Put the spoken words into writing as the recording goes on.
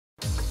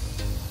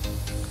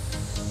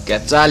¿Qué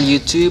tal,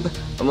 YouTube?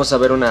 Vamos a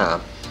ver una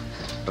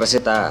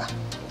receta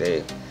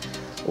de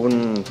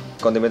un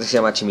condimento que se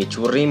llama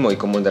chimichurri, muy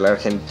común de la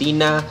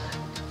Argentina.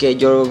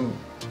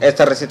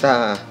 Esta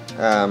receta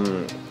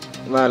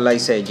la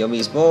hice yo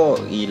mismo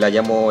y la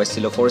llamo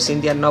estilo Force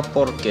India, no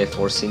porque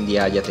Force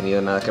India haya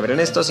tenido nada que ver en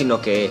esto,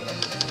 sino que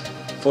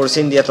Force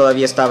India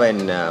todavía estaba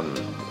en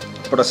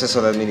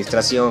proceso de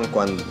administración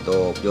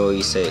cuando yo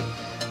hice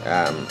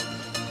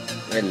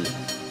el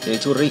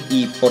chimichurri,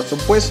 y por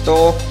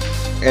supuesto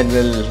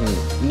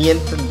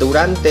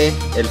durante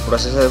el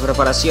proceso de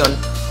preparación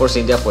Force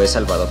India fue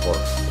salvado por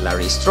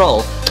Larry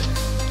Stroll.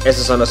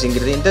 Estos son los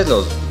ingredientes,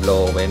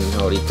 lo ven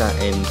ahorita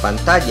en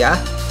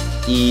pantalla.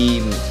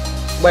 Y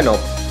bueno,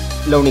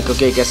 lo único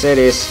que hay que hacer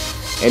es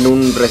en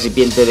un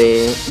recipiente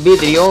de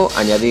vidrio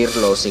añadir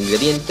los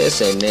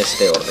ingredientes en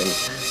este orden: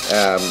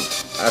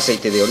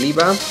 aceite de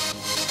oliva,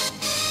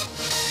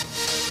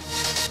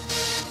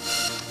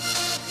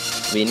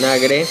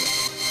 vinagre,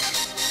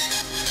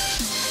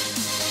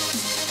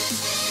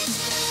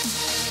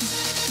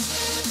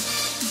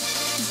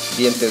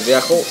 dientes de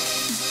ajo,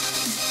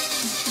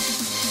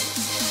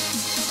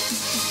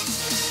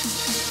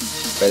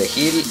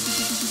 perejil,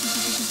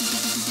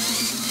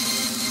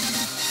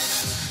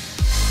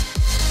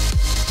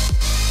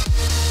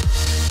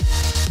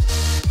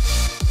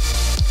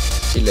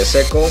 chile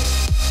seco,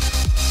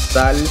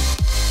 sal,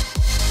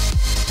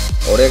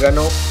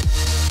 orégano,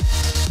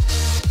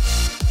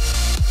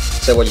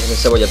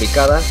 cebolla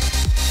picada.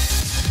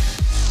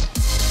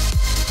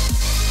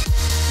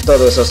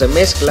 Todo eso se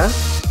mezcla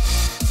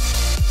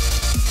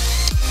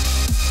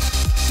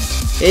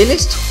y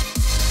listo.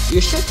 You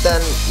should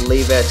then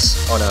leave it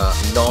on a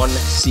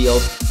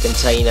non-sealed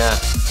container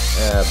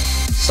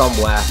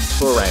somewhere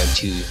for around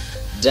 2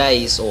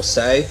 days or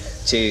so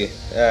to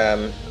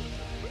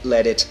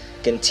let it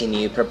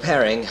continue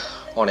preparing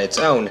on its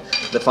own.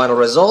 The final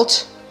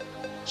result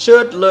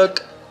should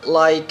look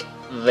like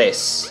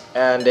this,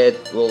 and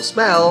it will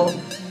smell,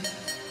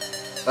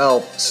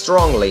 well,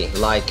 strongly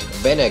like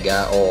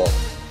vinegar or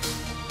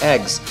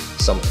eggs,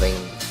 something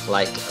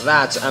like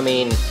that. I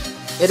mean,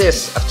 it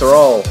is, after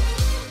all,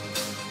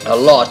 a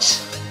lot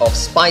of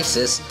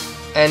spices,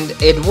 and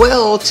it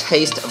will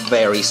taste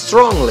very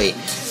strongly.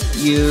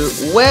 You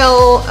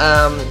will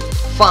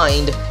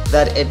find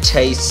that it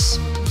tastes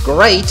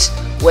great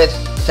with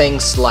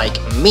things like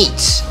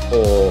meat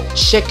or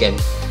chicken,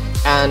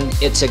 and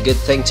it's a good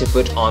thing to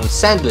put on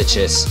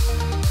sandwiches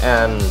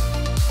and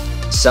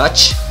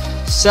such.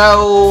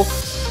 So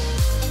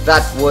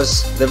that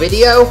was the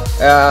video.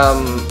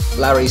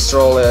 Larry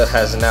Stroll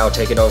has now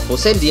taken over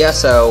Force India,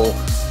 so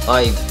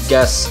I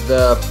guess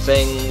the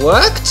thing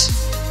worked.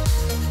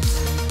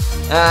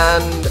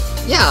 And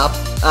yeah,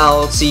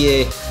 I'll see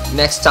you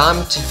next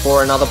time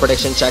for another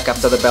prediction check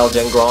after the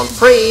Belgian Grand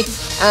Prix,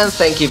 and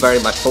thank you very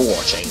much for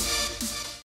watching.